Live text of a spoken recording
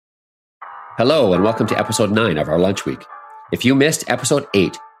Hello, and welcome to episode 9 of our Lunch Week. If you missed episode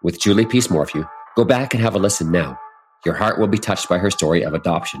 8 with Julie Peace-Morphew, go back and have a listen now. Your heart will be touched by her story of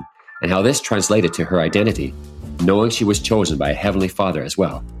adoption and how this translated to her identity, knowing she was chosen by a Heavenly Father as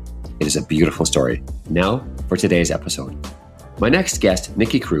well. It is a beautiful story. Now, for today's episode. My next guest,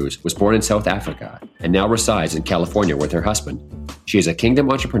 Nikki Cruise, was born in South Africa and now resides in California with her husband. She is a kingdom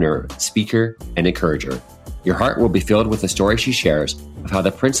entrepreneur, speaker, and encourager. Your heart will be filled with the story she shares of how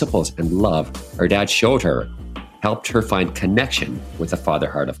the principles and love her dad showed her helped her find connection with the Father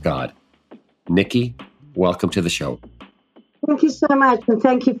heart of God. Nikki, welcome to the show. Thank you so much, and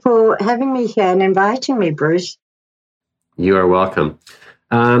thank you for having me here and inviting me, Bruce. You are welcome.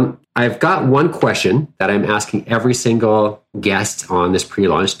 I've got one question that I'm asking every single guest on this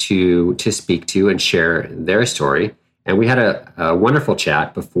pre-launch to speak to and share their story. And we had a wonderful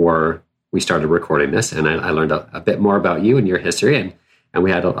chat before we started recording this, and I learned a bit more about you and your history, and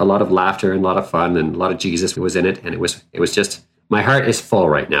we had a lot of laughter and a lot of fun, and a lot of Jesus was in it, and it was just, my heart is full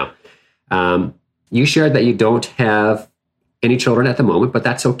right now. You shared that you don't have any children at the moment, but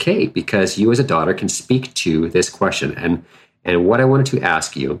that's okay, because you as a daughter can speak to this question. And what I wanted to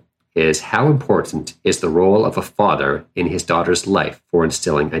ask you is, how important is the role of a father in his daughter's life for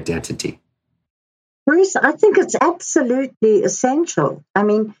instilling identity? Bruce, I think it's absolutely essential. I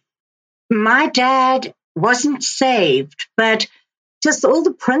mean, my dad wasn't saved, but just all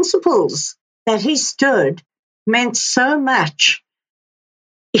the principles that he stood meant so much.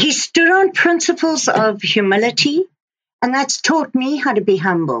 He stood on principles of humility, and that's taught me how to be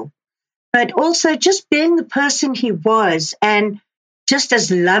humble. But also just being the person he was, and just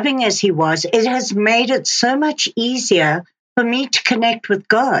as loving as he was, it has made it so much easier for me to connect with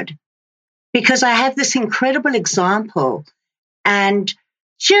God, because I have this incredible example. And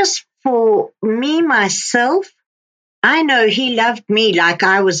just for me, myself, I know he loved me like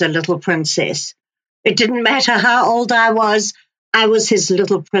I was a little princess. It didn't matter how old I was his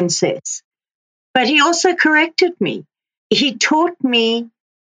little princess. But he also corrected me. He taught me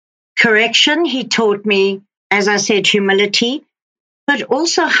correction. He taught me, as I said, humility, but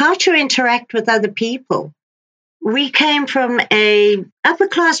also how to interact with other people. We came from a upper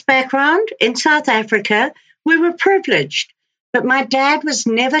class background in South Africa. We were privileged, but my dad was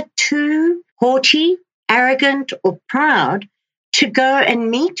never too haughty, arrogant, or proud to go and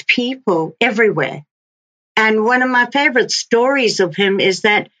meet people everywhere. And one of my favorite stories of him is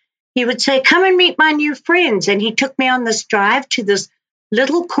that he would say, "Come and meet my new friends." And he took me on this drive to this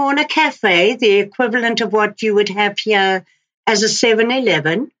little corner cafe, the equivalent of what you would have here as a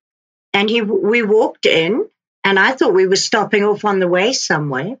 7-Eleven. And we walked in, and I thought we were stopping off on the way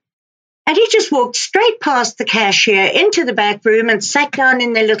somewhere. And he just walked straight past the cashier into the back room and sat down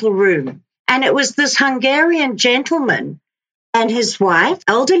in their little room. And it was this Hungarian gentleman and his wife,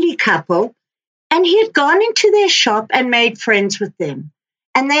 elderly couple, and he had gone into their shop and made friends with them.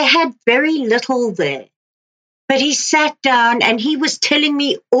 And they had very little there. But he sat down and he was telling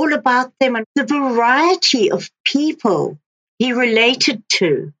me all about them, and the variety of people he related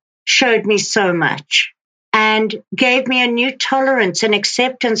to showed me so much and gave me a new tolerance and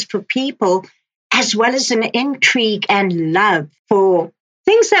acceptance for people, as well as an intrigue and love for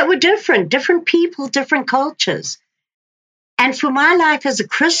things that were different people, different cultures. And for my life as a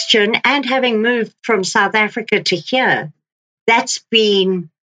Christian, and having moved from South Africa to here, that's been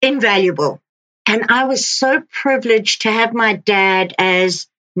invaluable. And I was so privileged to have my dad as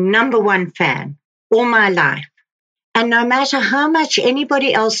number one fan all my life. And no matter how much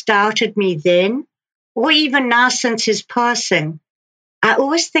anybody else doubted me then, or even now since his passing, I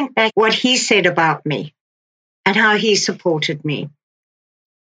always think back what he said about me and how he supported me.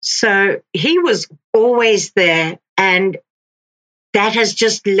 So he was always there, and that has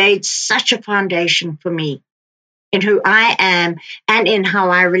just laid such a foundation for me in who I am and in how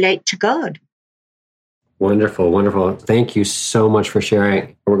I relate to God. Wonderful, wonderful. Thank you so much for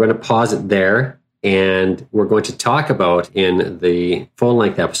sharing. We're going to pause it there, and we're going to talk about in the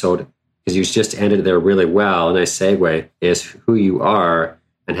full-length episode, because you just ended there really well, a nice segue, is who you are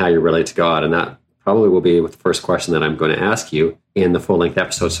and how you relate to God. And that probably will be the first question that I'm going to ask you in the full-length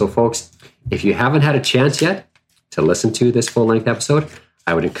episode. So folks, if you haven't had a chance yet to listen to this full-length episode,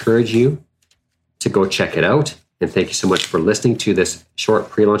 I would encourage you to go check it out. And thank you so much for listening to this short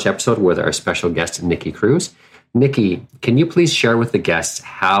pre-launch episode with our special guest, Nikki Cruise. Nikki, can you please share with the guests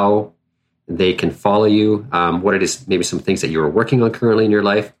how they can follow you, what it is, maybe some things that you are working on currently in your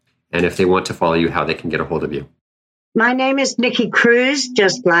life, and if they want to follow you, how they can get a hold of you? My name is Nikki Cruise,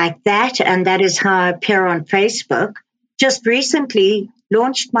 just like that, and that is how I appear on Facebook. Just recently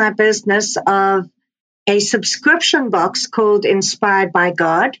launched my business of a subscription box called Inspired by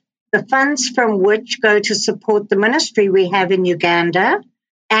God, the funds from which go to support the ministry we have in Uganda.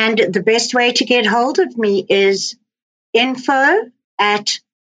 And the best way to get hold of me is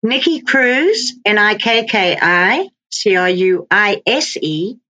info@Nikki Cruise,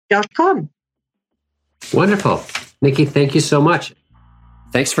 NIKKICRUISE.com. Wonderful. Nikki, thank you so much.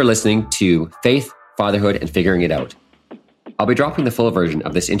 Thanks for listening to Faith, Fatherhood, and Figuring It Out. I'll be dropping the full version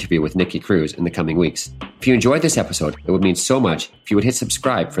of this interview with Nikki Cruise in the coming weeks. If you enjoyed this episode, it would mean so much if you would hit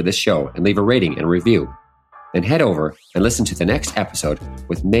subscribe for this show and leave a rating and review. Then head over and listen to the next episode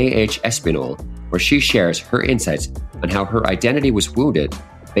with May H. Espinol, where she shares her insights on how her identity was wounded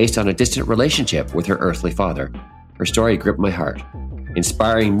based on a distant relationship with her earthly father. Her story gripped my heart,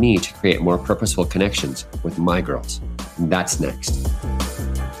 inspiring me to create more purposeful connections with my girls. And that's next.